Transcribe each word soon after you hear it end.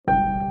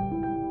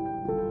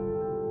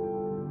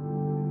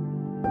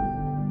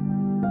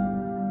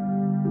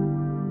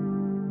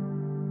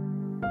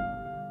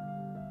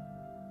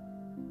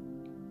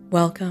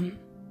Welcome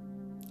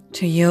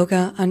to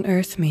Yoga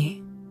Unearth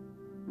Me,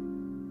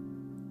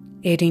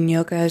 aiding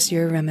yoga as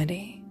your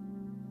remedy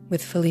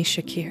with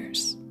Felicia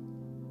Kears.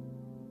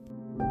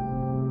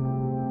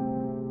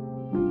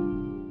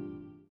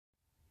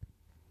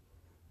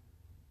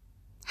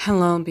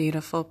 Hello,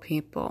 beautiful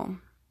people.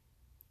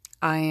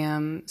 I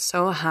am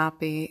so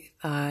happy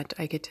that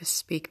I get to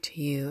speak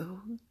to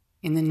you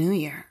in the new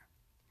year.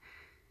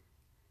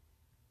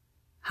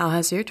 How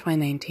has your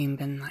 2019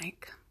 been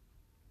like?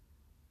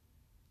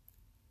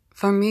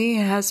 For me,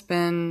 it has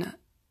been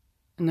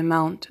an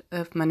amount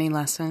of many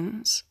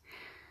lessons,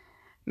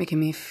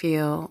 making me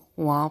feel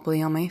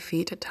wobbly on my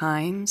feet at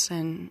times,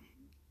 and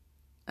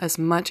as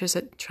much as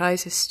it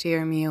tries to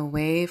steer me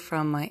away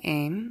from my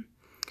aim,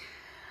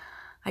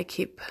 I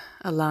keep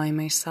allowing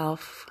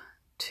myself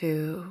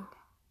to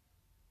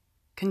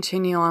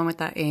continue on with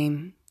that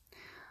aim,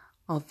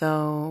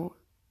 although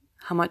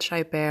how much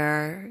I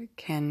bear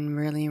can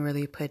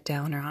really put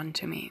downer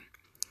onto me.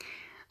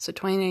 So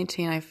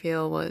 2019, I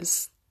feel,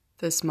 was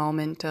this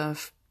moment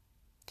of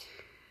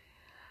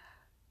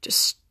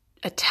just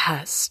a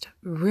test,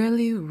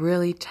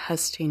 really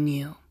testing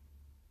you.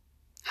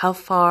 How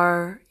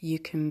far you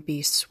can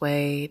be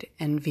swayed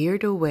and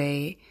veered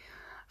away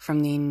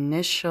from the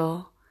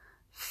initial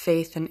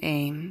faith and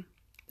aim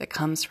that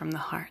comes from the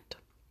heart.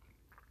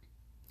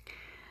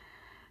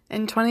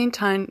 In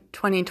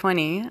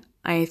 2020,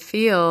 I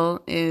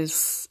feel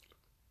is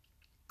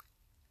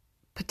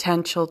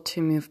potential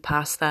to move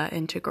past that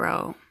and to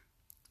grow.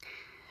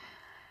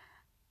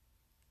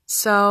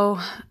 So,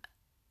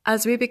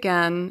 as we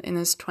begin in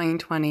this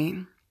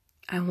 2020,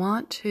 I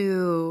want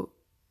to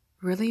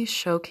really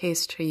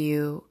showcase to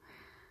you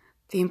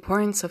the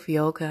importance of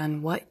yoga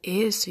and what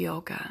is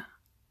yoga.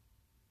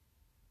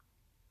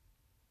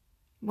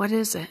 What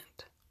is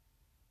it?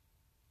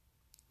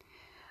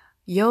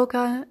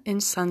 Yoga in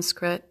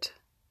Sanskrit,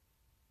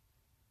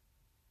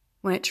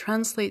 when it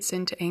translates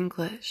into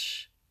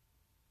English,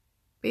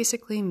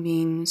 basically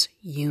means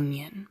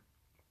union.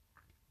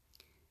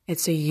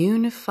 It's a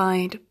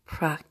unified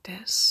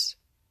practice,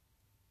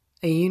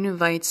 a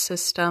unified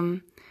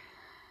system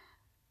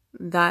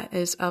that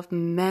is of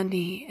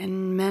many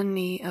and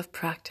many of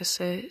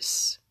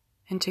practices,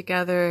 and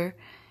together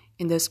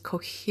in this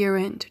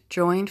coherent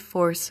joined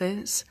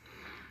forces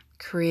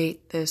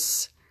create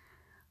this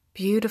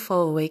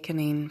beautiful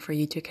awakening for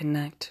you to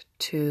connect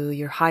to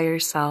your higher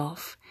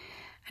self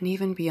and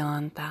even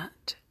beyond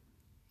that.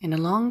 And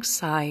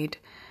alongside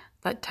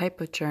that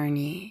type of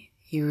journey,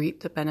 you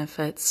reap the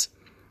benefits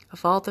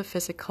of all the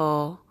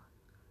physical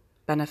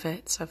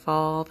benefits, of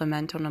all the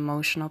mental and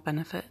emotional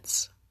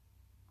benefits.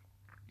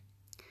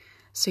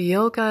 So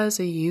yoga is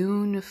a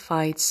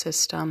unified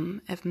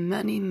system of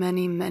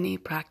many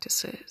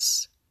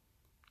practices.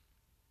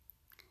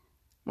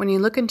 When you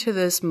look into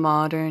this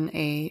modern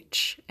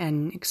age,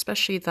 and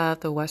especially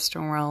the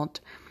Western world,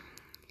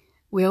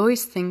 we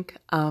always think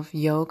of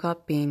yoga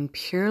being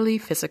purely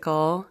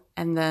physical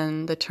and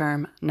then the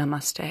term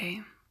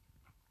namaste.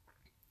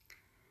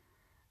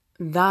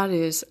 That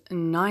is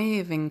not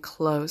even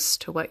close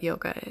to what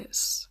yoga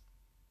is.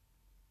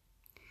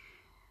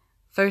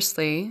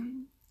 Firstly,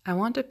 I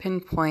want to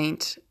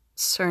pinpoint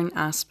certain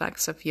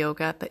aspects of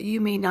yoga that you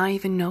may not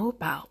even know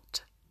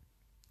about.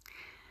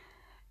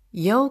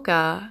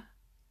 Yoga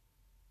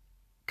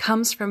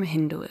comes from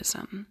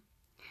Hinduism.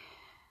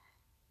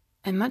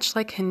 And much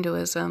like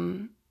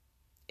Hinduism,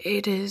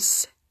 it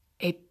is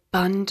a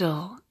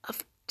bundle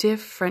of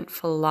different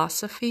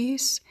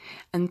philosophies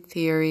and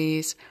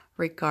theories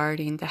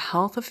regarding the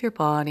health of your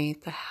body,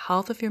 the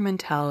health of your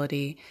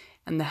mentality,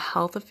 and the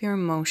health of your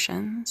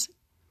emotions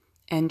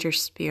and your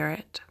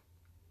spirit.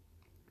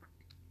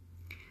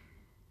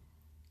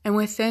 And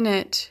within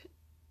it,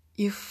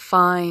 you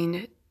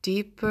find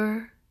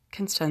deeper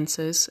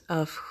consensus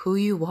of who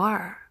you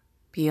are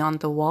beyond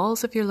the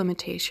walls of your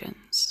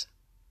limitations.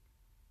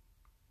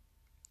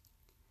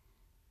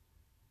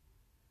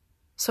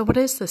 So what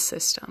is this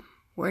system?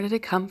 Where did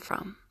it come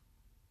from?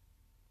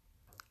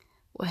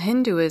 Well,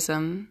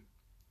 Hinduism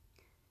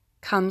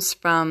comes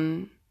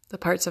from the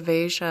parts of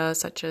Asia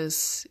such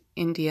as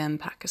India and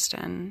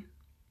Pakistan,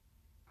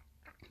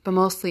 but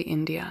mostly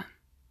India.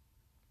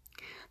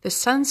 The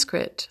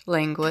Sanskrit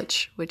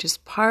language, which is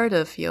part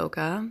of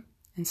yoga,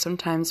 and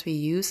sometimes we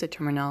use the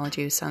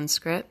terminology of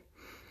Sanskrit,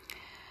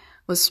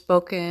 was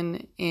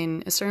spoken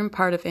in a certain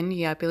part of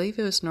India. I believe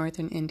it was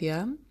northern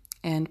India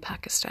and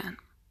Pakistan.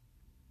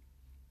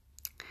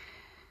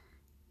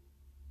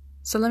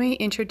 So let me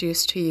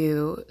introduce to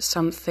you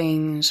some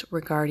things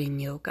regarding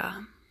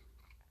yoga.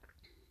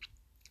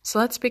 So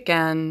let's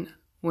begin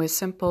with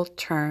simple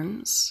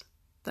terms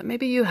that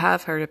maybe you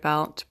have heard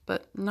about,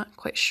 but not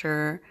quite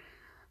sure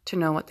to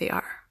know what they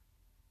are.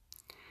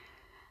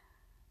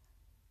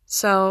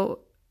 So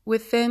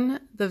within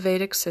the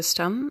Vedic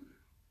system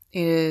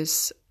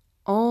is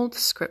old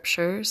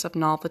scriptures of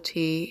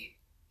novelty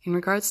in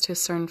regards to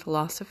certain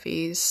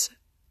philosophies.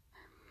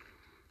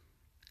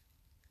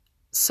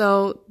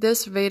 So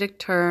this Vedic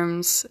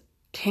terms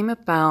came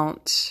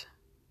about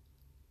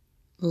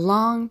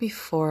long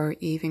before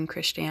even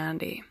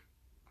Christianity.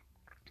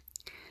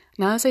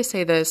 Now, as I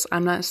say this,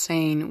 I'm not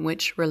saying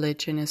which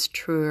religion is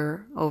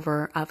truer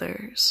over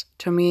others.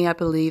 To me, I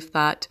believe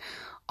that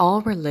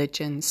all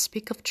religions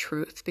speak of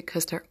truth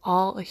because they're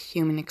all a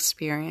human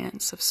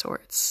experience of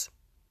sorts.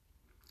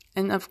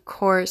 And of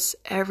course,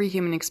 every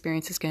human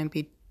experience is going to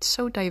be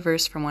so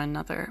diverse from one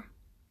another.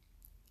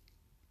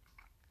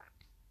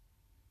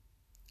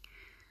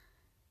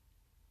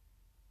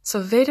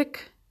 So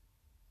Vedic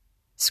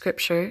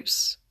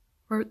scriptures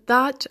were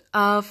that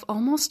of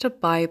almost a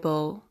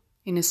Bible,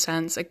 in a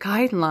sense, a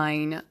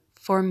guideline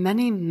for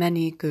many,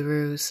 many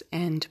gurus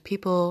and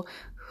people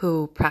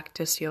who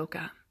practice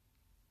yoga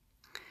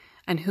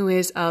and who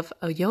is of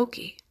a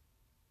yogi.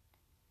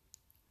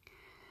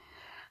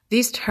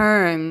 These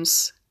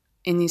terms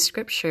in these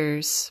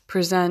scriptures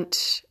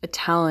present a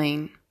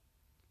telling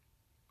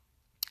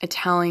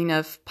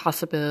of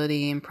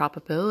possibility and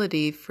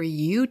probability for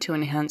you to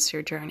enhance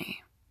your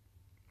journey.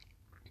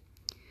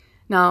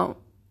 Now,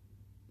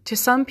 to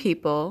some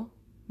people,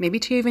 maybe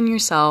to even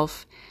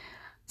yourself,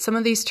 some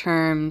of these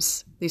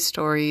terms, these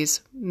stories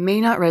may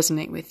not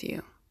resonate with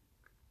you.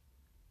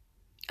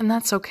 And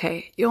that's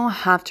okay. You don't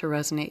have to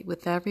resonate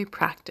with every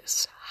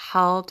practice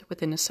held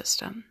within a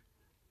system.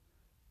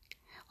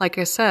 Like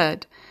I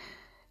said,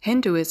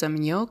 Hinduism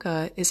and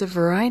yoga is a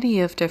variety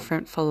of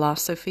different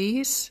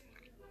philosophies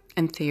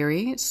and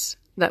theories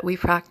that we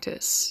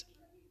practice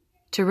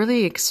to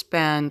really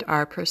expand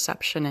our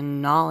perception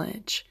and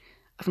knowledge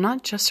of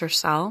not just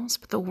ourselves,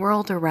 but the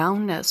world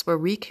around us, where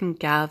we can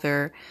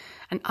gather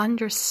and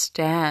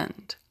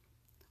understand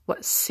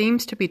what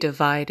seems to be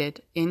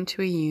divided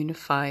into a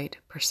unified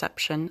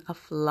perception of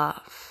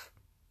love.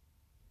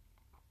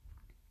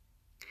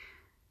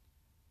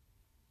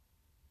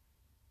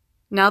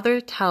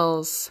 Narada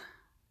tells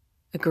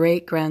a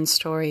great grand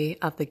story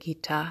of the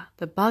Gita,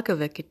 the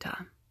Bhagavad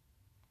Gita.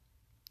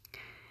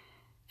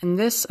 And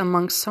this,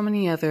 amongst so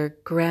many other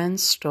grand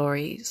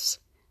stories,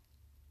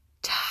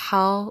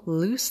 tell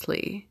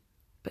loosely,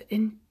 but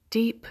in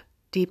deep,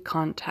 deep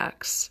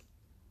context,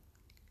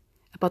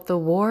 about the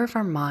war of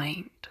our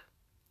mind.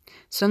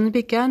 So in the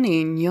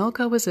beginning,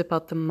 yoga was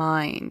about the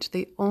mind.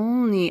 The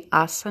only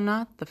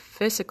asana, the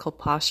physical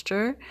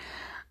posture,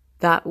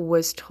 that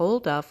was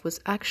told of was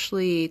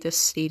actually the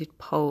seated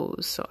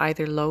pose, so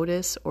either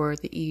lotus or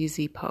the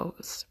easy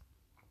pose.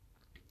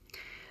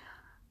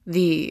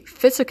 The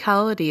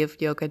physicality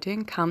of yoga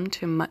didn't come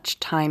to much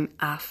time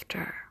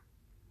after.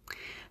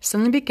 So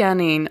in the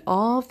beginning,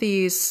 all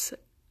these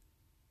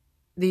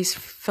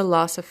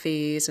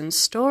philosophies and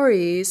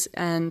stories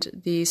and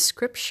these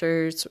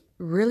scriptures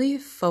really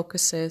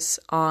focuses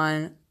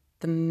on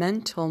the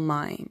mental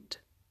mind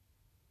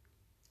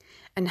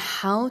and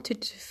how to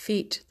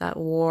defeat that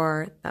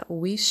war that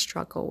we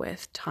struggle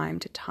with time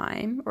to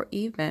time, or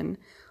even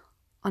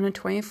on a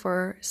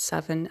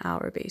 24/7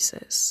 hour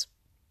basis.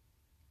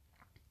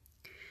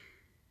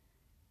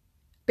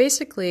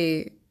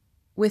 Basically,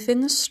 within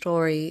the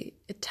story,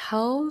 it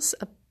tells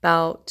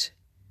about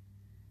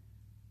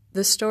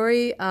the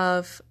story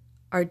of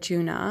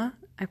Arjuna.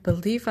 I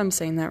believe I'm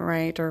saying that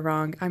right or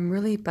wrong. I'm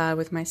really bad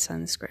with my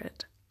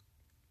Sanskrit.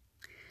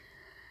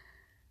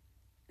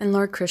 And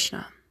Lord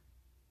Krishna.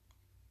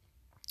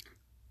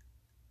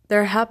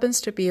 There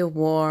happens to be a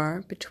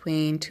war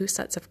between two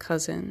sets of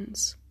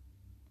cousins.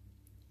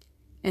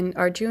 And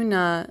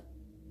Arjuna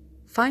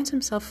finds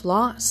himself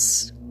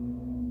lost.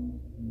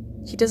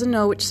 He doesn't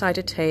know which side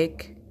to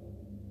take,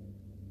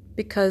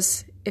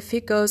 because if he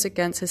goes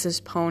against his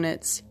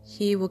opponents,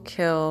 he will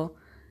kill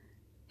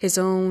his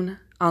own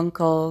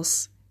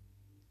uncles,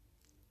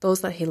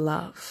 those that he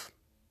loves.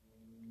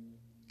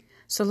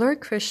 So Lord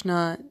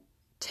Krishna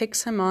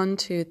takes him on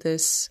to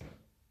this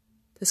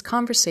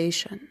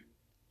conversation.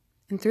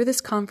 And through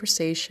this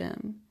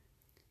conversation,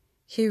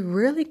 he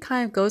really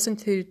kind of goes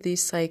into the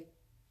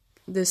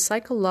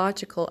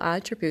psychological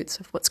attributes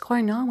of what's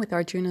going on with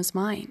Arjuna's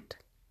mind.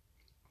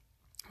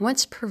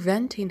 What's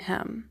preventing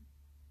him?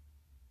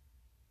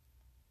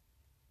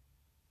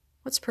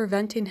 What's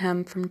preventing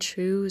him from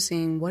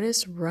choosing what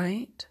is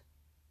right?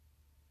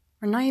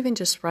 Or not even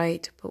just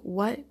right, but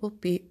what will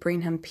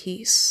bring him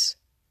peace?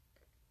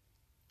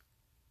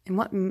 And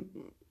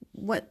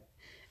what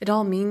it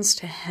all means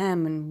to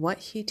him and what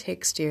he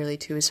takes dearly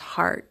to his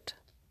heart.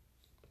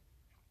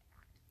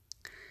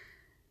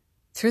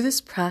 Through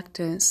this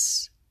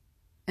practice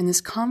and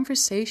this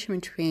conversation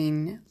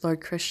between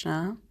Lord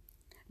Krishna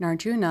and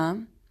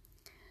Arjuna,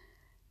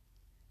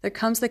 there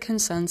comes the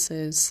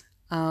consensus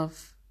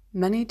of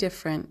many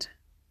different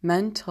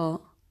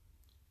mental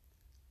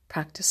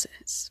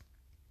practices.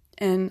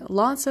 And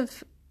lots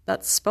of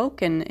that's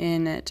spoken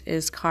in it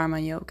is karma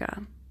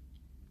yoga.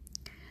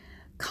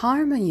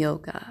 Karma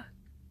yoga,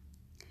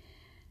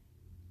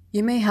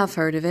 you may have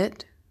heard of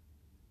it.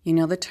 You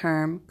know the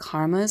term,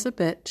 karma is a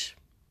bitch.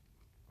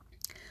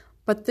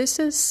 But this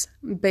is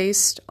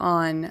based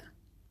on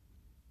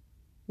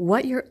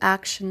what your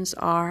actions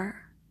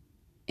are,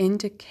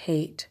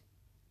 indicate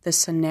the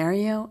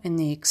scenario and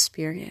the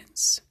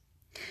experience.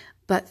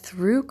 But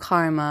through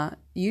karma,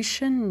 you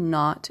should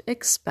not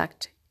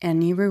expect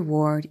any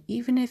reward,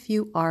 even if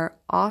you are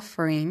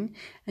offering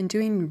and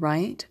doing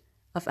right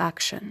of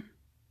action.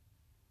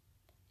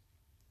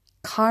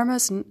 Karma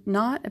is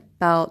not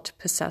about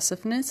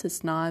possessiveness.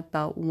 It's not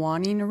about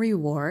wanting a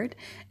reward.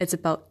 It's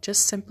about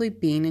just simply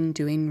being and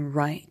doing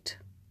right.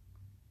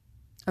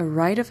 A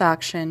right of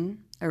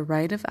action, a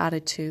right of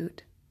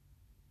attitude.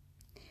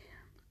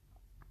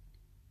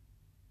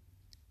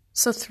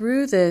 So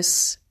through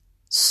this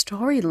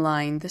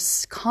storyline,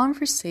 this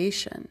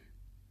conversation,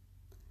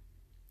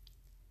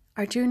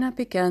 Arjuna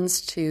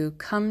begins to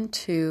come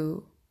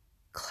to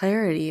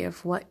clarity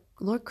of what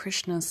Lord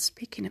Krishna is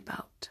speaking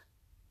about.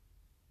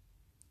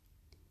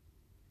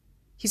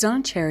 He's on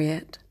a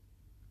chariot.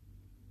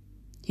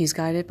 He's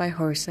guided by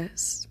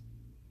horses.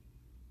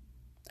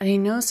 And he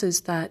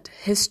notices that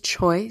his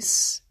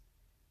choice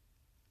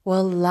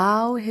will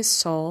allow his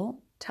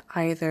soul to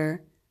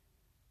either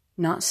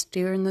not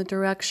steer in the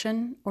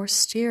direction or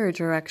steer a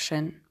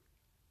direction.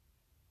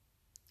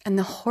 And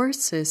the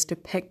horses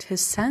depict his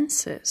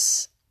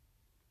senses.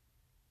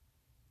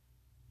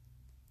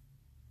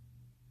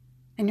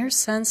 And your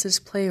senses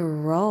play a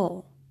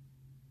role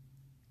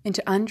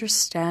into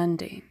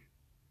understanding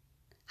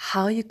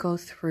how you go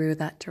through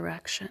that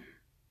direction.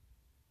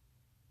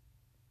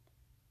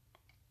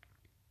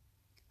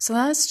 So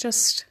that's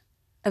just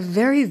a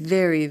very,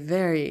 very,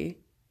 very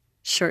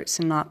short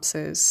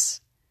synopsis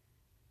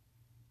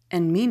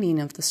and meaning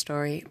of the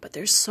story, but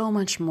there's so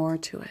much more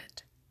to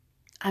it.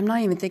 I'm not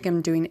even thinking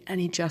I'm doing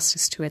any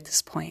justice to it at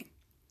this point.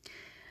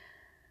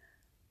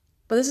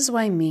 But this is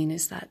what I mean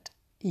is that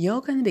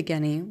yoga in the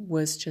beginning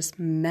was just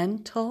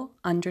mental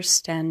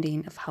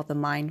understanding of how the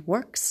mind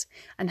works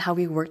and how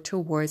we work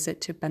towards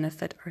it to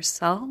benefit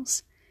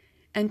ourselves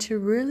and to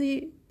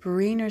really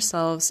bring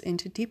ourselves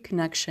into deep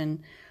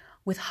connection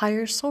with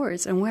higher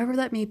source and wherever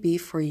that may be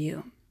for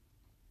you.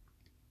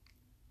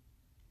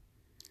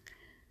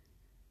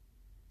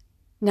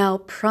 Now,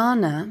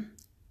 prana,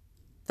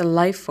 the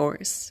life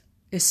force,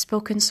 is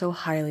spoken so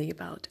highly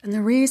about. And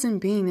the reason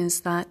being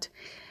is that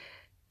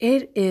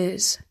it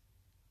is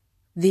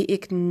the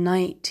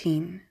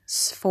igniting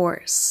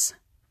force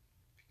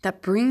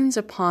that brings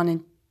upon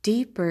a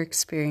deeper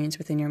experience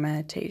within your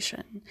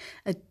meditation,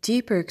 a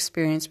deeper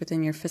experience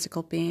within your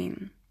physical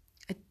being,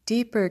 a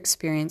deeper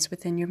experience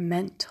within your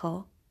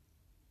mental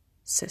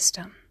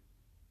system.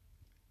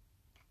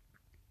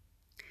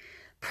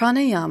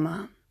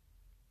 Pranayama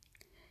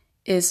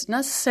is not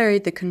necessarily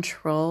the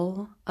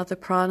control of the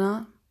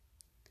prana,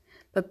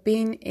 but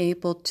being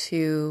able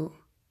to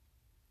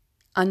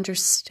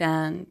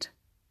understand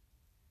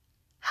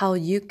how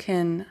you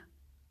can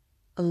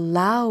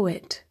allow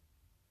it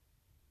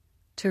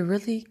to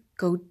really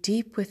go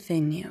deep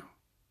within you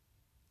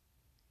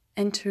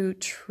and to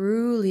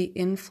truly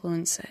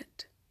influence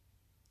it.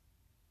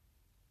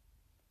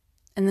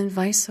 And then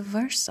vice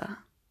versa,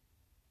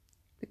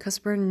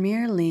 because we're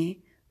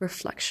merely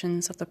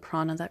reflections of the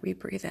prana that we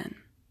breathe in.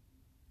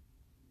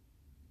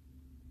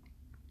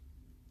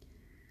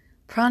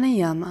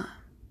 Pranayama,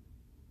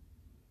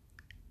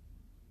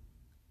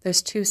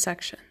 there's two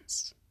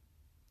sections.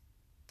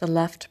 The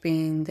left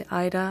being the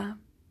Ida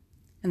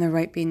and the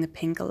right being the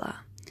Pingala.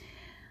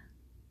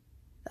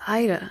 The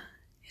Ida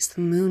is the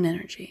moon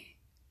energy,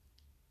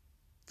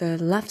 the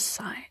left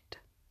side,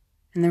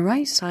 and the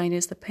right side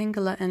is the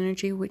Pingala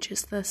energy, which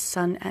is the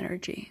sun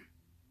energy.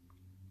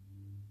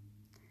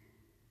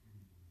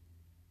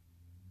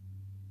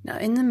 Now,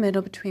 in the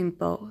middle between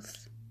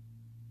both,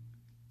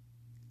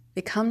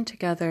 they come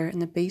together in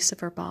the base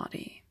of our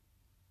body,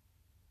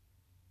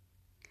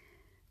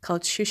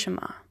 called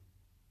Shushama.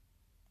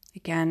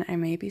 Again, I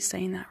may be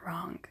saying that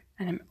wrong,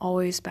 and I'm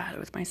always bad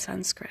with my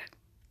Sanskrit.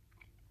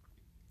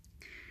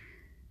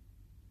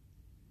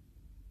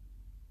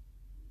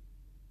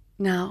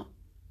 Now,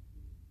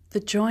 the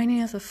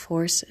joining of the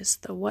forces,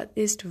 the what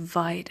is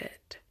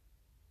divided,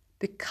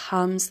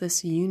 becomes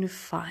this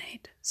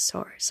unified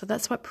source. So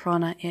that's what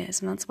prana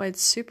is, and that's why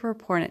it's super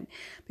important,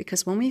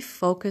 because when we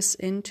focus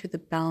into the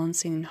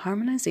balancing and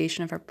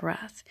harmonization of our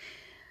breath,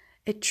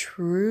 it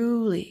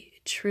truly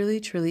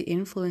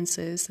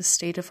influences the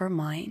state of our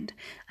mind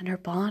and our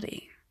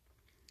body.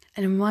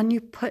 And when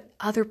you put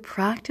other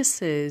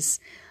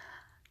practices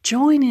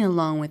joining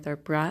along with our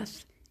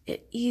breath,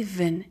 it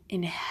even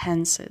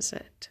enhances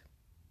it.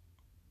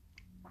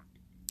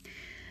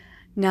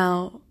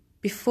 Now,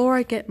 before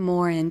I get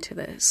more into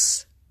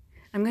this,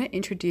 I'm going to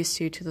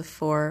introduce you to the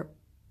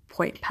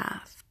 4-point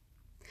path.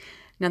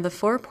 Now, the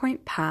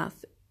 4-point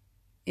path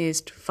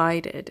is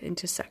divided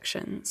into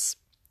sections.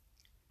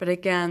 But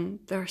again,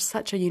 they're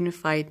such a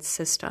unified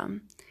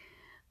system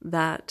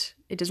that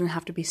it doesn't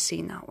have to be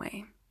seen that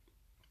way.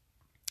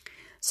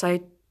 So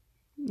I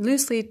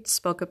loosely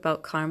spoke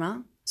about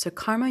karma. So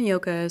karma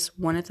yoga is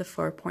one of the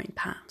 4-point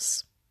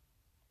paths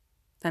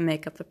that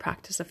make up the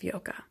practice of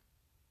yoga.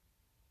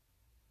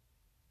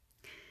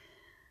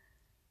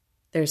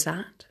 There's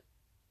that.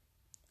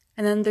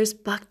 And then there's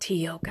bhakti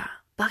yoga.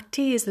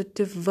 Bhakti is the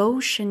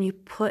devotion you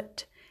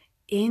put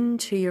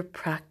into your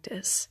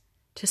practice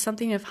to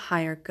something of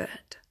higher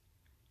good,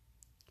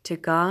 to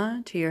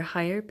God, to your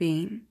higher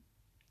being,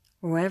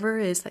 whatever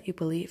it is that you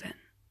believe in.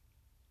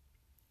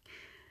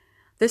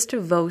 This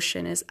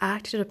devotion is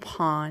acted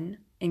upon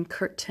in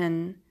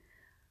curtain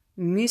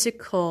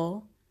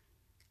musical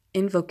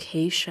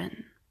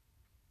invocation,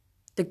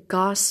 the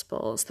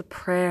Gospels, the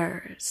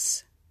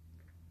prayers,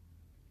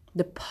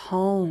 the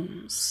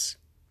poems.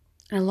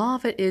 And a lot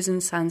of it is in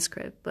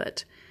Sanskrit,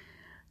 but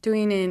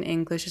doing it in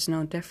English is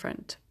no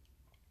different.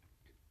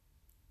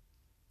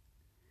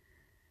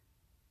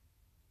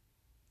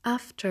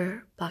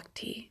 After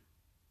bhakti,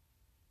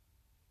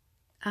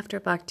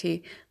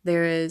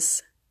 there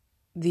is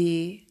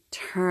the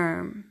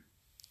term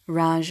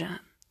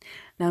Raja.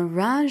 Now,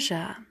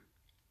 Raja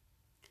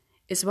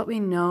is what we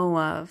know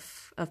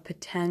of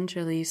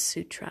Patanjali's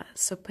Sutra.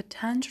 So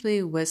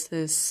Patanjali was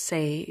this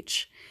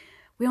sage.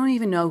 We don't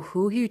even know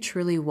who he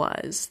truly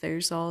was.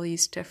 There's all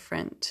these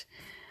different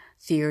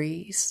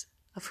theories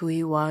of who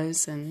he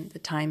was and the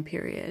time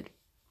period.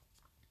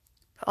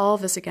 But all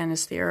of this, again,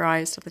 is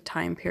theorized of the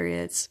time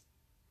periods.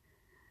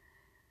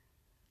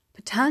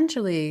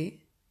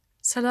 Patanjali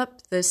set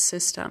up this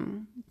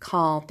system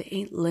called the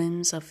 8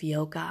 limbs of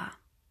yoga.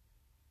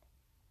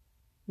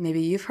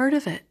 Maybe you've heard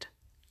of it,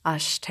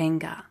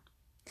 Ashtanga.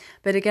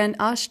 But again,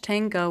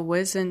 Ashtanga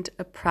wasn't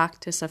a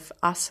practice of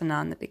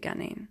asana in the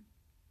beginning.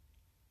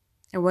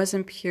 It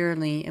wasn't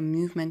purely a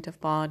movement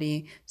of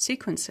body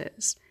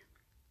sequences.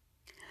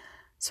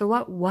 So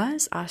what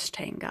was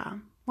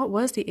Ashtanga? What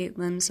was the 8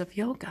 limbs of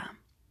yoga?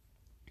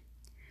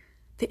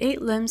 The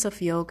 8 limbs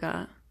of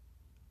yoga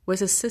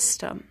was a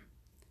system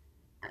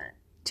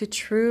to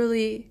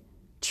truly,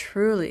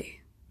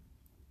 truly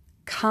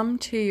come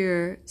to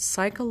your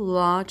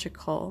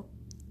psychological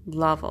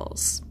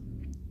levels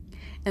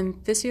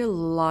and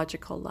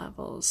physiological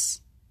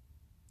levels,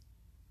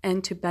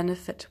 and to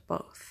benefit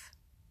both.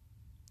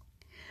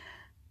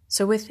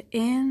 So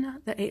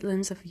within the 8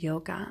 limbs of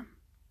yoga,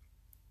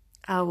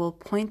 I will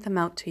point them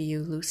out to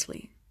you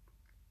loosely.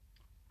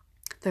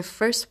 The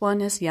first one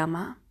is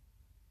yama.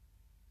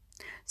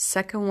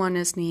 Second one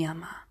is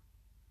niyama.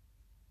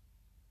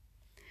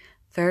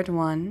 Third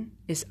one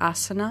is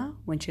asana,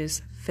 which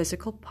is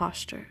physical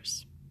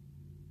postures.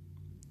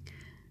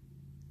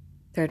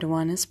 Third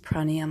one is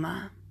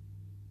pranayama.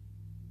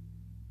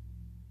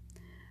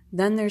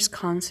 Then there's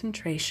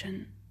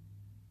concentration.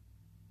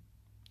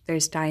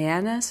 There's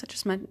dhyana, such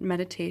as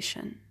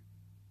meditation.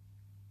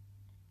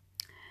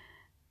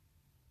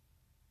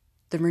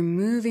 The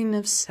removing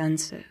of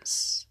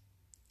senses,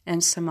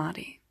 and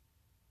samadhi,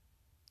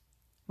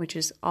 which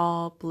is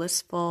all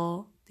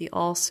blissful, the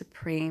all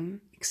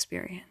supreme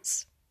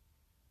experience.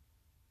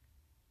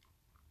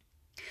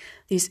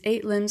 These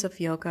 8 limbs of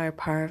yoga are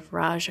part of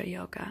Raja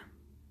Yoga.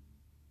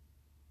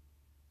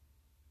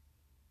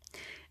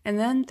 And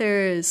then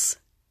there is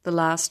the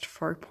last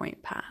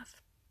 4-point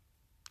path,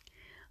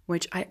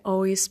 which I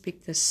always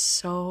speak this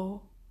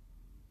so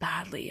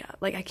badly at.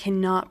 Like, I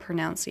cannot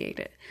pronunciate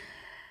it.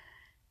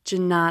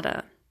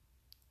 Jnana.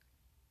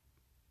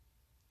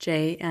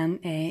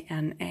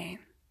 Jnana.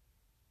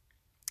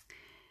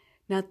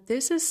 Now,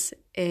 this is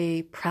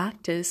a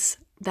practice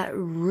that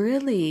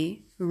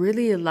really,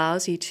 really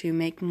allows you to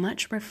make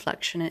much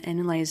reflection and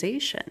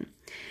analyzation.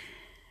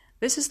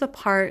 This is the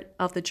part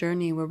of the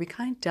journey where we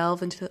kind of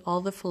delve into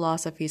all the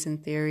philosophies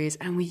and theories,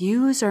 and we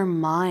use our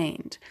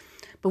mind,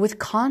 but with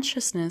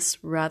consciousness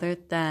rather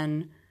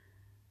than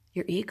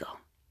your ego.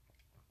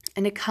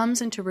 And it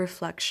comes into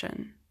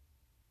reflection.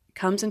 It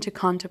comes into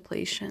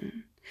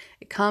contemplation.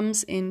 It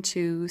comes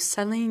into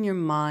settling your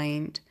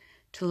mind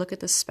to look at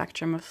the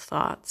spectrum of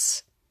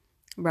thoughts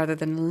rather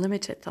than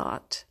limited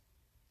thought,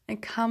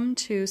 and come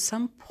to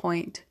some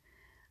point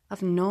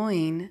of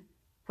knowing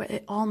what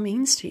it all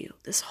means to you,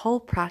 this whole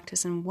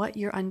practice, and what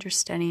you're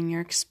understanding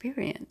your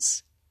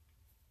experience.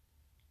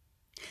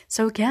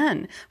 So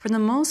again, for the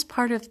most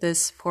part of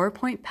this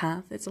 4-point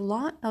path, it's a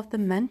lot of the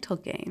mental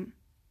game.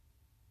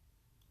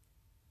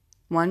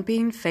 One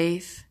being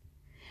faith,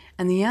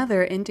 and the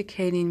other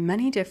indicating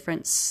many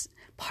different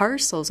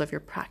parcels of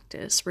your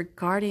practice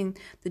regarding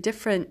the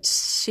different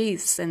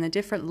sheaths and the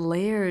different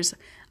layers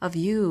of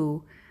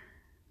you.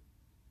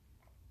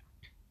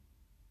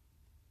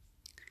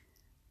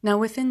 Now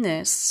within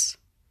this,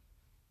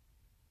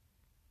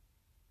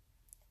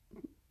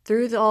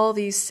 through all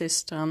these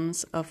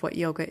systems of what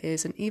yoga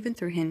is, and even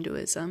through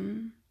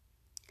Hinduism,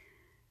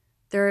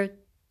 there are,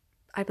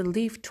 I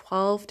believe,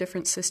 12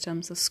 different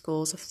systems of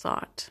schools of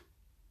thought.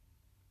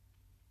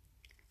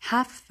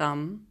 Half of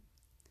them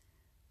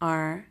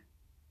are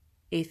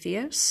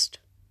atheist,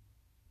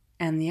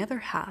 and the other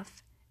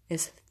half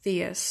is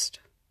theist.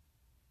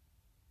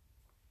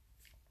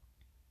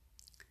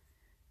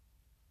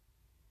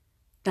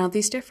 Now,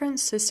 these different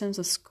systems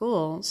of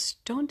schools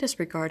don't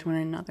disregard one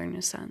another in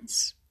a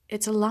sense.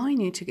 It's allowing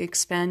you to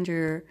expand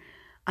your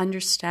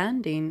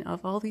understanding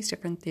of all these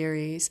different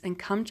theories and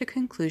come to a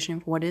conclusion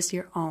of what is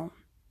your own.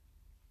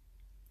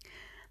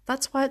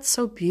 That's what's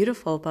so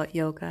beautiful about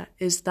yoga,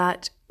 is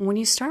that when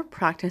you start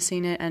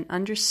practicing it and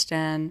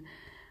understand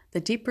the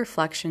deep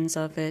reflections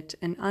of it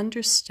and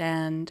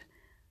understand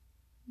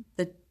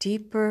the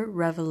deeper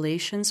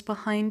revelations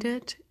behind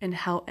it and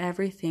how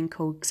everything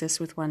coexists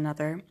with one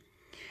another,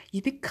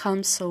 you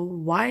become so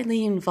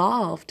widely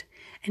involved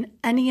in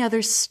any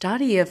other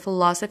study of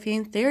philosophy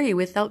and theory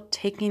without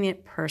taking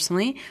it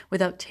personally,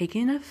 without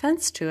taking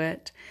offense to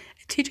it.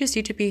 It teaches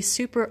you to be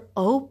super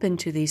open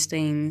to these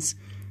things,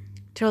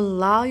 to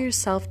allow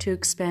yourself to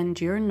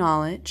expand your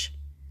knowledge,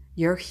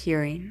 your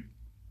hearing,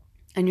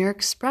 and your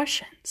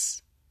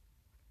expressions.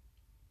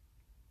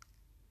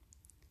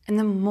 And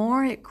the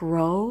more it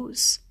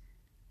grows,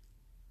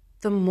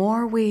 the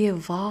more we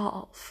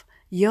evolve.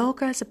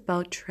 Yoga is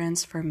about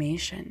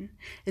transformation.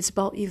 It's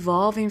about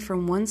evolving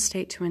from one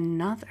state to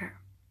another.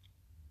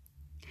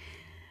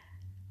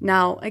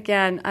 Now,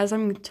 again, as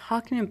I'm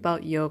talking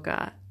about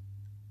yoga,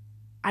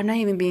 I'm not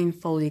even being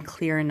fully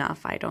clear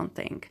enough, I don't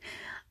think.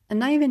 And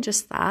not even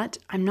just that,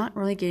 I'm not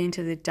really getting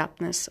to the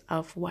depthness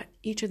of what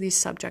each of these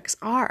subjects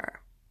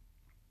are.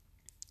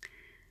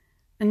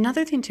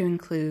 Another thing to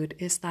include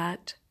is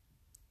that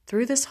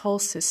through this whole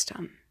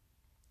system,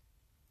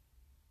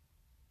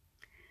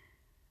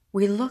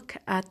 we look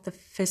at the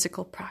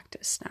physical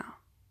practice now.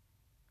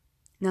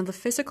 Now, the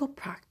physical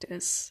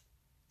practice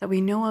that we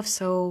know of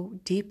so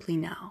deeply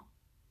now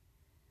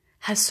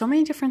has so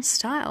many different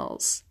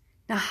styles.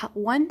 Now,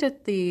 when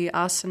did the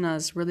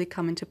asanas really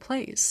come into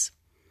place?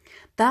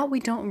 That we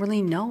don't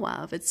really know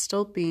of. It's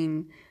still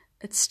being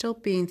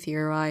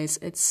theorized.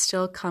 It's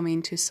still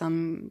coming to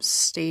some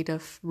state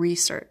of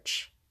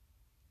research.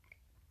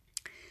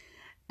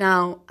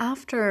 Now,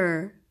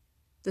 after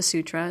the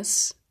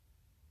sutras,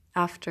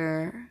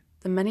 after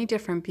the many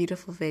different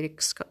beautiful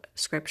Vedic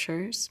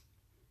scriptures,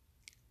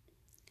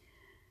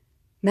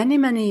 many,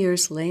 many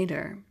years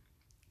later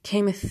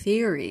came a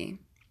theory.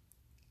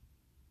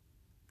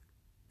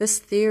 This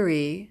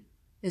theory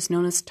is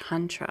known as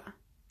Tantra,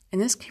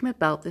 and this came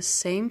about the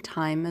same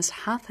time as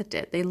Hatha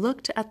did. They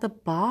looked at the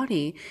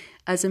body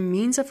as a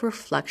means of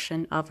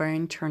reflection of our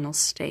internal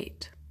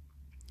state,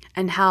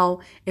 and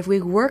how if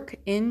we work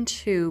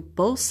into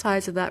both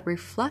sides of that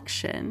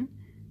reflection,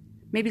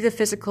 maybe the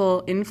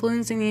physical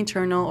influencing the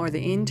internal or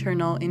the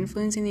internal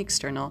influencing the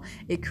external,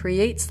 it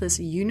creates this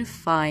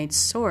unified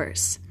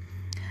source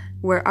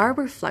where our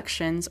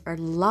reflections are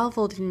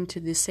leveled into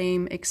the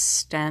same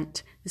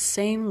extent, the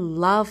same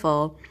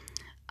level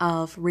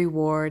of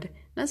reward,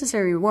 not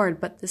necessarily reward,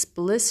 but this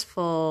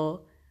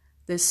blissful,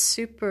 this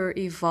super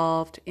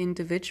evolved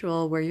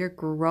individual where you're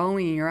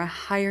growing, you're a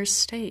higher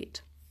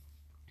state.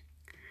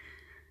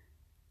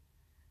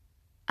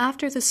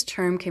 After this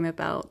term came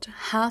about,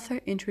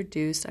 Hatha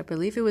introduced, I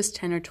believe it was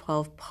 10 or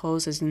 12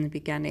 poses in the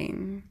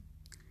beginning.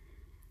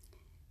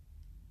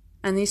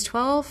 And these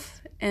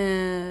 12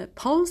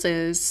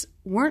 poses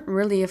weren't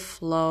really a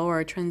flow or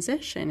a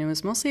transition. It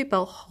was mostly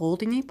about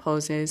holding the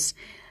poses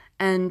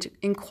and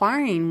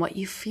inquiring what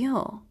you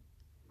feel.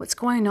 What's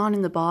going on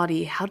in the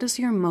body? How does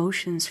your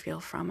emotions feel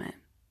from it?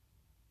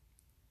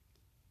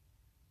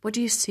 What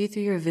do you see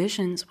through your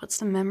visions? What's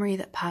the memory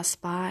that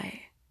passed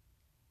by?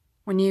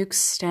 When you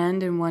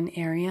extend in one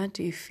area,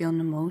 do you feel an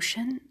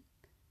emotion?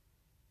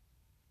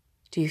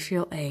 Do you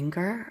feel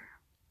anger?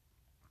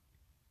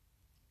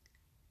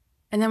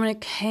 And then when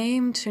it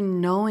came to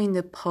knowing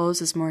the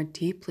poses more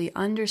deeply,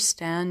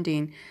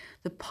 understanding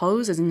the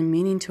poses and the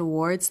meaning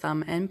towards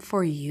them, and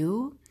for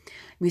you,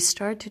 we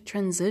start to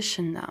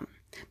transition them,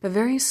 but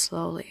very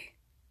slowly.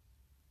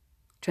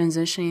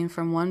 Transitioning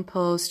from one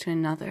pose to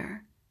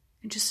another,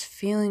 and just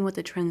feeling what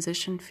the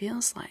transition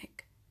feels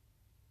like.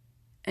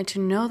 And to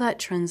know that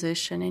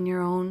transition in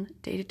your own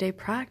day-to-day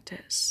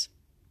practice.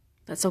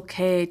 That's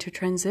okay to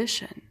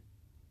transition.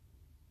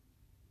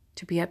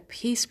 To be at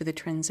peace with the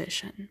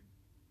transition.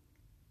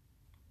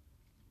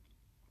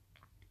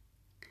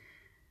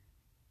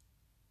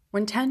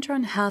 When Tantra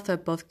and Hatha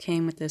both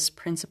came with this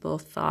principle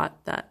of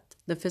thought that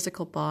the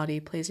physical body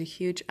plays a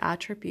huge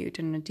attribute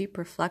and a deep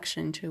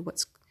reflection to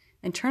what's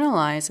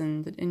internalized,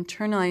 and the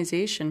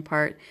internalization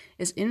part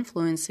is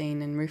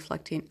influencing and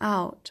reflecting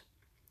out,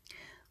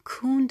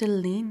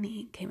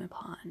 Kundalini came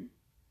upon.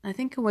 I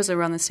think it was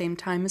around the same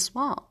time as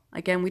well.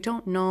 Again, we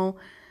don't know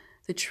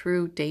the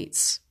true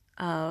dates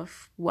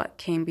of what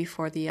came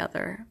before the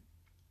other,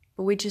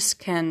 but we just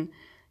can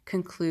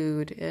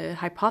conclude a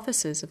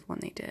hypothesis of when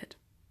they did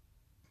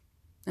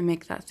and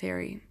make that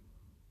theory.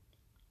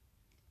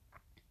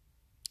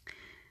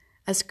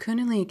 As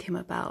Kundalini came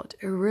about,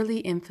 it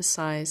really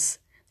emphasized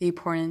the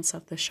importance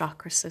of the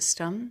chakra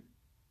system.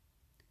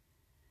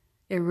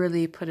 It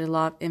really put a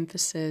lot of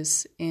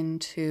emphasis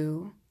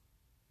into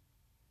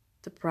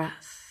the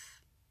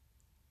breath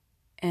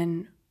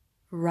and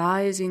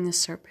rising the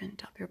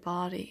serpent up your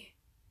body.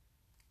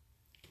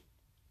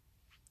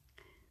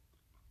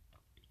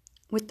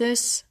 With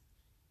this,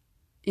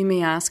 you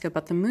may ask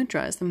about the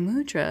mudras. The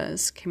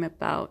mudras came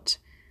about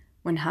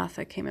when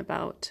Hatha came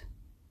about.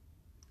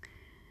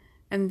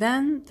 And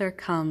then there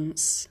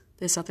comes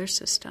this other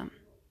system.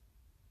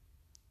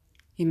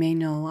 You may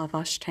know of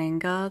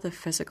Ashtanga, the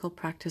physical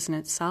practice in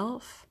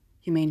itself.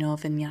 You may know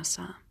of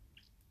Vinyasa.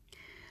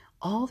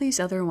 all these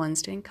other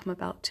ones didn't come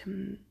about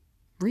to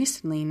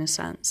recently, in a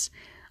sense.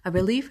 I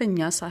believe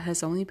Vinyasa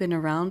has only been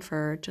around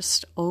for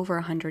just over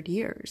 100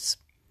 years.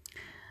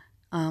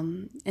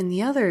 And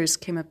the others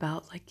came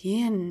about, like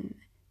Yin,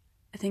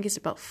 I think it's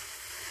about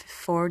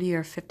 40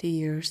 or 50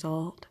 years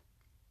old.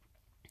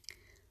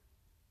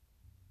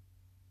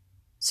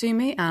 So you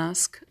may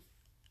ask,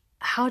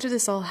 how did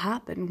this all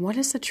happen? What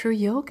is the true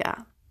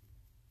yoga?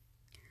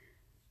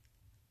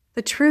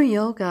 The true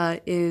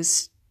yoga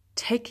is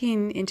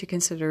taking into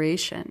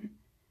consideration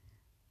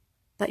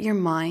that your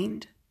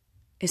mind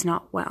is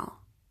not well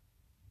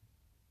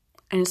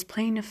and is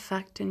playing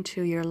effect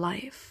into your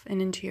life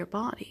and into your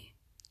body,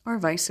 or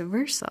vice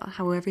versa,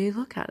 however you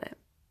look at it.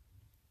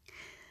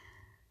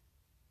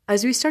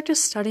 As we start to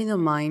study the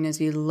mind,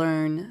 as you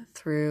learn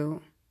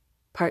through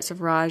parts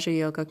of Raja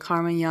Yoga,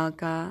 Karma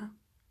Yoga,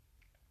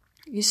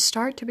 you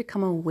start to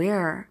become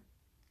aware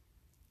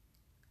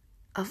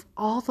of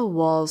all the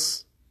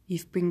walls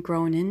you've been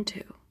grown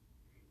into.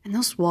 And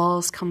those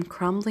walls come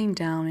crumbling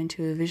down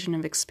into a vision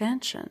of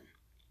expansion.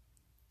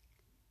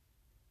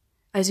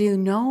 As you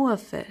know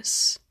of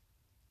this,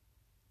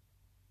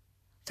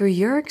 through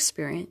your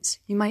experience,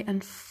 you might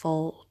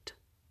unfold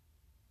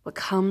what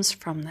comes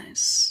from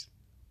this.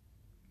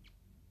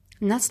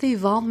 And that's the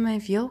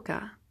evolvement of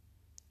yoga.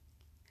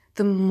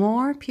 The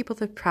more people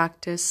that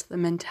practice the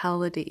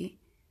mentality,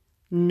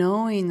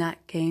 knowing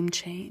that game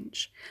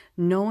change,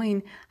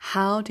 knowing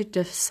how to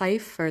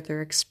decipher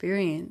their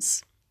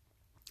experience,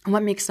 and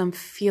what makes them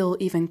feel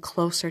even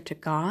closer to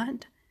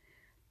God,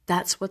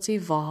 that's what's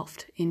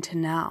evolved into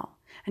now.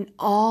 And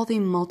all the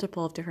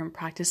multiple of different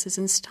practices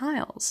and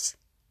styles.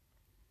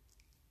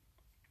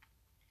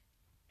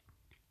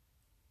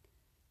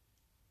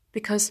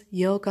 Because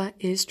yoga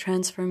is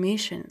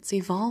transformation, it's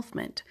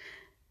evolvement.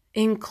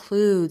 It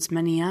includes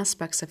many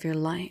aspects of your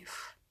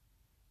life.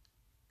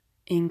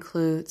 It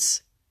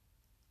includes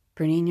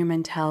bringing your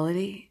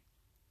mentality,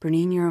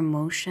 bringing your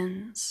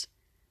emotions,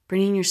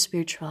 bringing your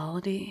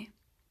spirituality,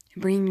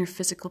 and bringing your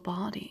physical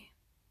body.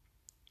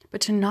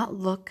 But to not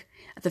look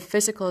at the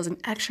physical as an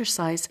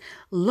exercise,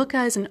 look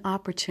as an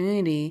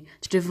opportunity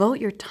to devote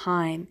your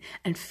time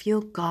and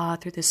feel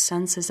God through the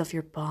senses of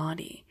your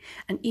body,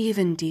 and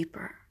even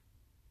deeper.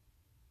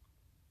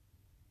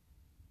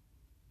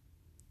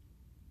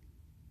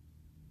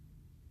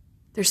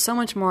 There's so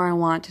much more I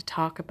want to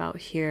talk about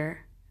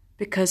here,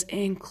 because it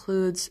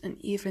includes an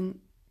even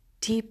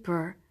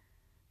deeper,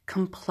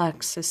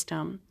 complex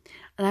system.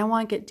 And I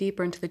want to get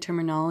deeper into the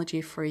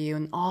terminology for you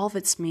and all of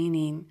its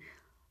meaning,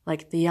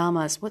 like the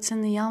yamas. What's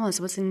in the yamas?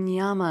 What's in the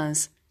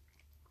yamas?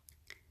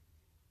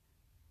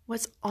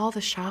 What's all the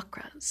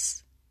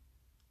chakras?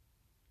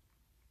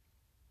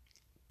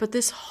 But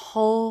this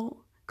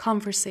whole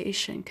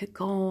conversation could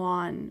go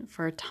on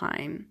for a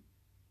time,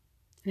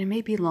 and it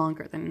may be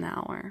longer than an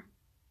hour.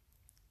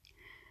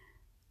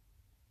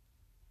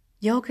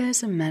 Yoga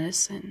is a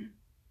medicine.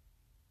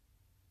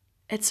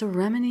 It's a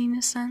remedy in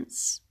a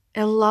sense.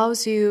 It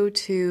allows you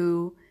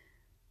to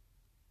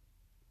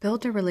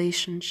build a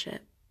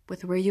relationship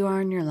with where you are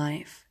in your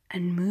life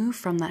and move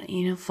from that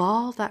and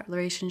evolve that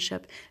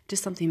relationship to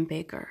something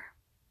bigger.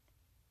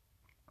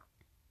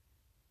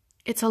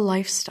 It's a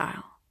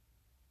lifestyle.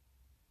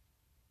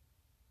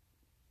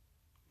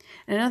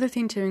 And another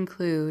thing to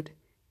include,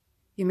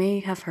 you may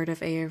have heard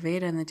of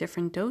Ayurveda and the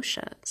different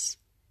doshas.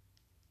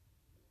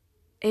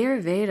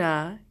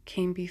 Ayurveda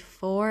came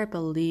before, I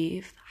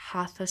believe, the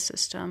Hatha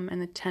system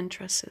and the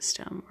Tantra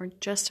system, or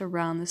just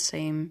around the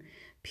same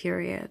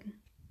period.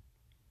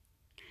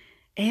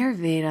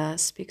 Ayurveda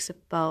speaks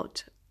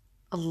about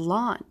a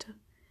lot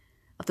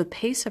of the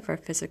pace of our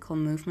physical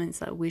movements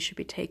that we should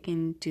be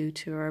taking due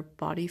to our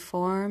body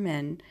form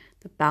and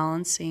the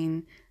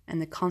balancing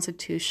and the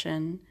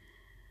constitution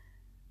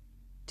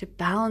to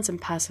balance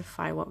and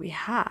pacify what we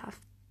have.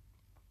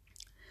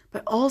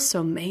 But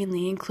also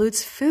mainly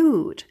includes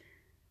food.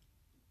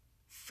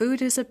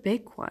 Food is a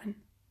big one.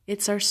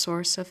 It's our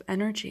source of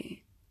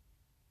energy.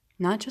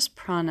 Not just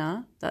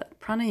prana, that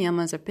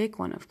pranayama is a big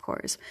one, of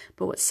course,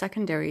 but what's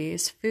secondary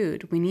is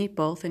food. We need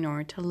both in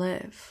order to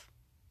live.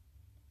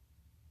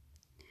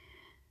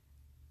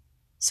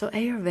 So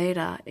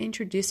Ayurveda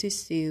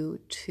introduces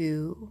you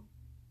to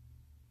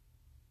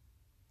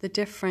the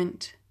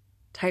different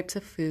types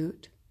of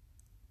food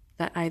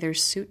that either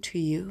suit to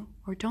you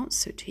or don't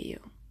suit to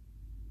you.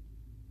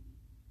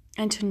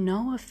 And to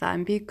know of that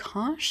and be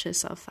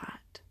conscious of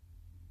that.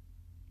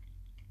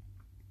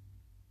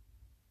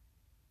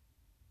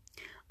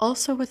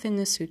 Also within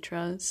the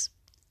sutras,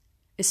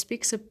 it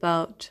speaks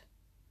about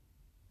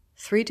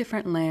 3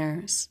 different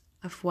layers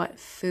of what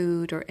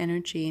food or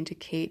energy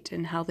indicate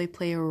and how they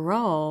play a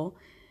role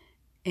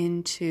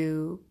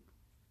into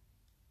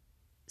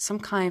some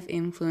kind of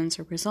influence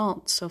or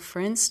result. So for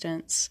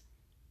instance,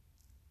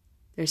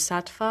 there's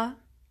sattva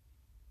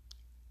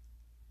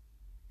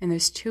and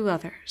there's 2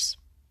 others.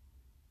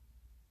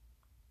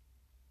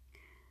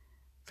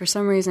 For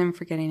some reason, I'm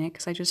forgetting it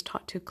because I just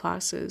taught 2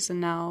 classes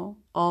and now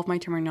all of my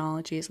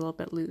terminology is a little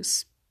bit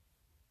loose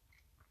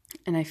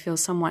and I feel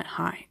somewhat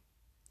high.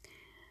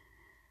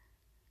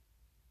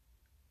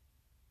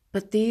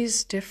 But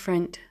these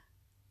different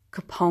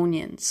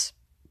components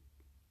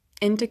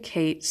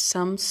indicate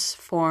some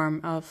form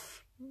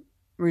of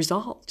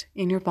result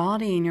in your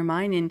body, in your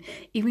mind, and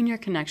even your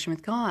connection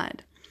with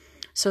God.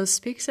 So it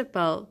speaks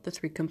about the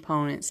three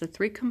components. The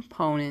three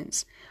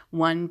components,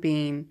 one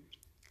being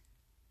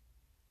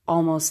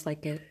almost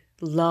like a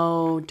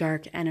low,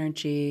 dark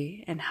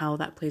energy and how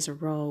that plays a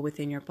role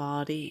within your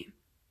body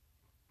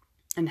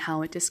and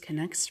how it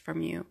disconnects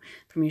from you,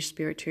 from your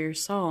spirit to your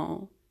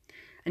soul.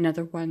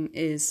 Another one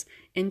is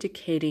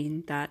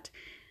indicating that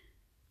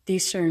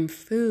these certain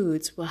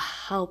foods will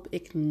help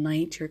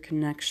ignite your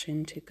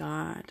connection to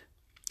God.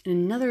 And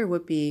another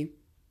would be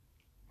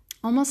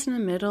almost in the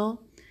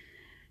middle.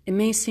 It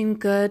may seem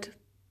good,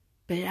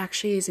 but it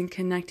actually isn't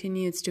connecting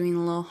you. It's doing a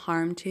little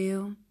harm to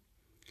you.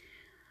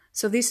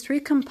 So these three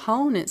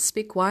components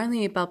speak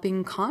widely about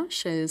being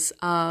conscious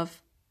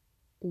of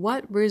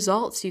what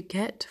results you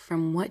get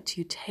from what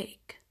you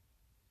take.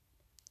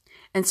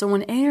 And so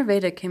when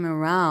Ayurveda came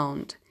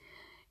around,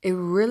 it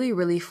really,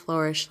 really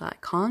flourished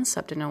that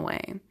concept in a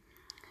way.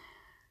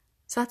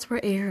 So that's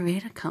where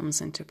Ayurveda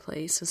comes into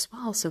place as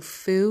well. So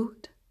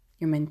food,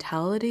 your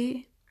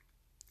mentality,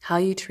 how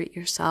you treat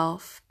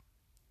yourself.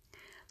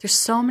 There's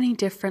so many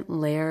different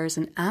layers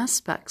and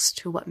aspects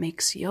to what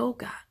makes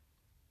yoga.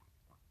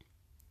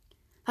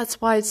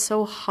 That's why it's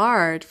so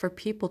hard for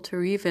people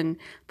to even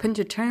put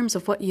into terms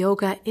of what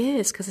yoga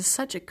is, because it's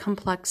such a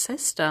complex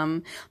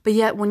system. But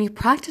yet when you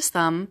practice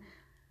them,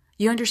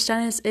 you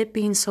understand it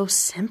being so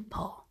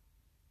simple.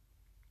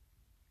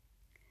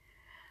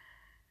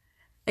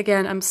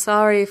 Again, I'm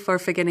sorry for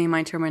forgetting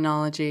my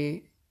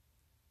terminology.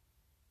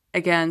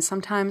 Again,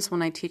 sometimes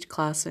when I teach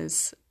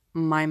classes,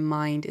 my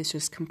mind is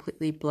just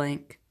completely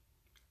blank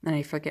and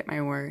I forget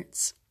my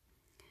words.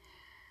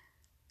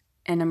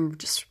 And I'm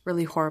just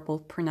really horrible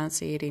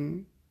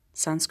pronunciating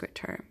Sanskrit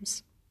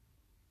terms.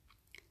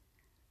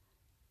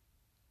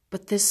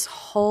 But this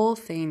whole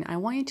thing, I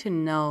want you to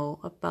know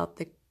about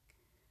the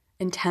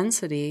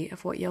intensity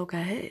of what yoga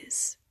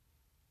is.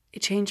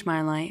 It changed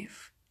my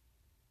life.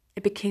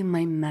 It became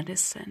my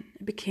medicine.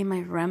 It became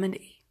my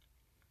remedy.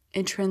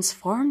 It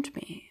transformed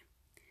me.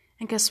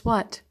 And guess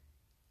what?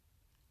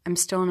 I'm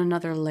still in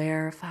another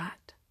layer of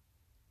that.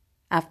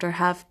 After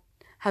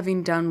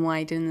having done what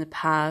I did in the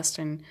past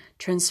and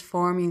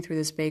transforming through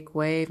this big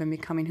wave and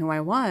becoming who I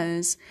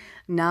was,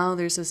 now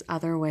there's this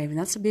other wave. And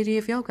that's the beauty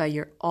of yoga.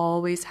 You're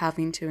always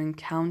having to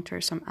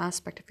encounter some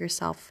aspect of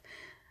yourself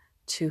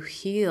to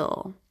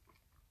heal.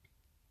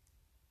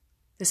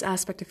 This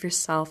aspect of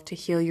yourself to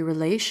heal your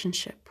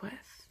relationship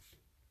with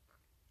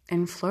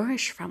and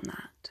flourish from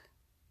that.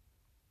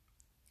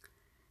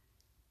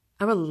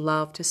 I would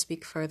love to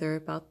speak further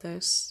about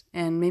this,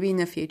 and maybe in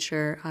the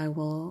future I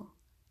will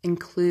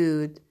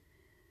include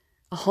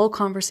a whole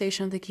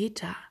conversation of the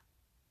Gita,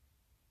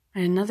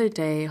 and another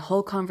day a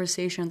whole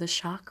conversation of the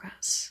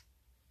chakras,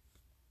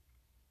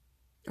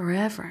 or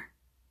wherever.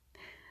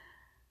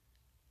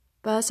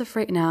 But as of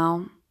right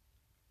now,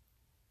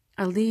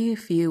 I'll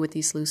leave you with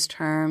these loose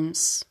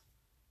terms,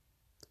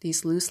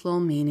 these loose little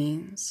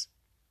meanings.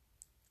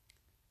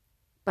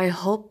 But I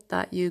hope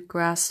that you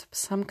grasp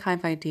some kind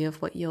of idea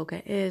of what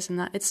yoga is and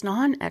that it's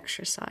not an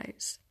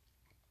exercise.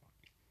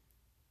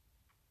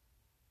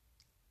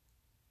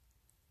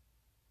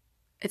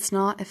 It's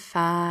not a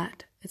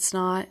fad. It's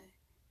not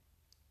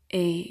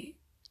a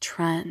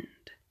trend.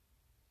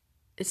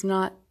 It's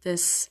not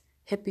this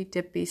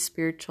hippy-dippy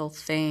spiritual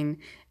thing.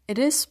 It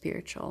is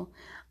spiritual,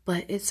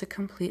 but it's a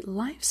complete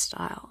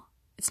lifestyle.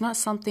 It's not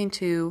something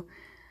to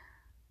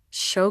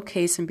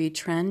showcase and be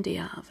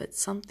trendy of.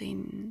 It's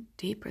something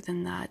deeper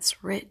than that.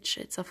 It's rich.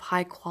 It's of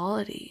high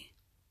quality.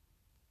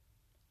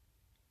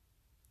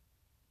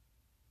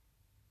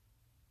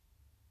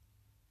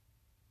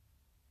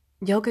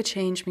 Yoga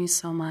changed me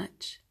so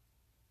much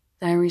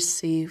that I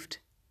received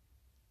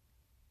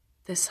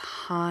this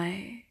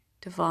high,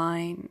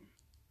 divine,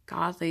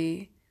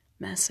 godly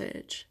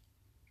message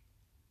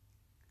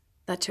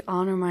that to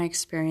honor my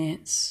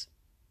experience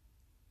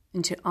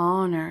and to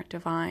honor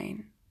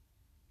divine,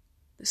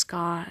 this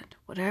God,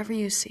 whatever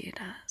you see it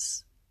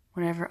as,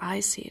 whatever I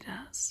see it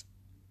as,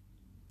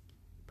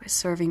 by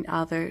serving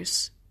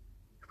others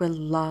who would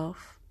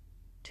love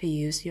to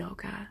use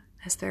yoga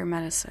as their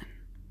medicine.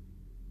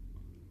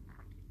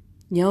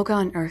 Yoga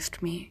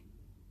unearthed me.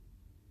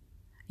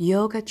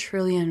 Yoga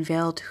truly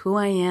unveiled who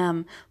I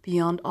am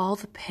beyond all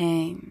the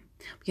pain,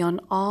 beyond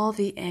all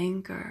the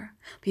anger,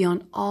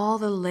 beyond all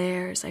the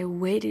layers I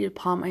weighted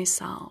upon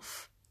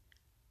myself.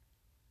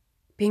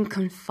 Being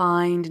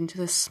confined into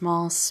the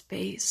small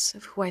space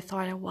of who I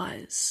thought I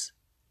was,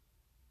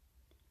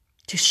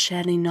 to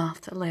shedding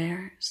off the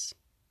layers,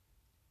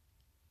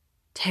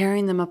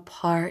 tearing them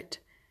apart,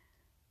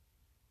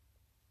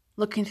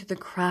 looking through the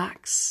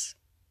cracks,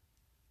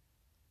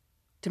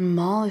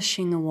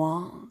 demolishing the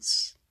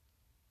walls,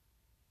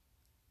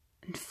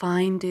 and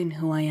finding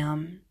who I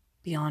am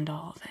beyond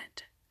all of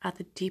it, at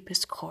the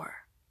deepest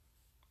core.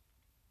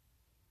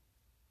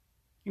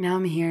 Now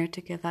I'm here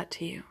to give that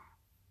to you,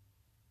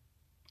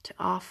 to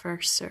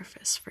offer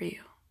service for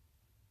you,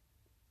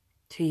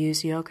 to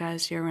use yoga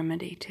as your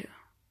remedy too.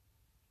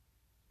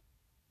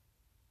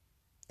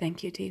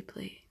 Thank you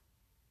deeply.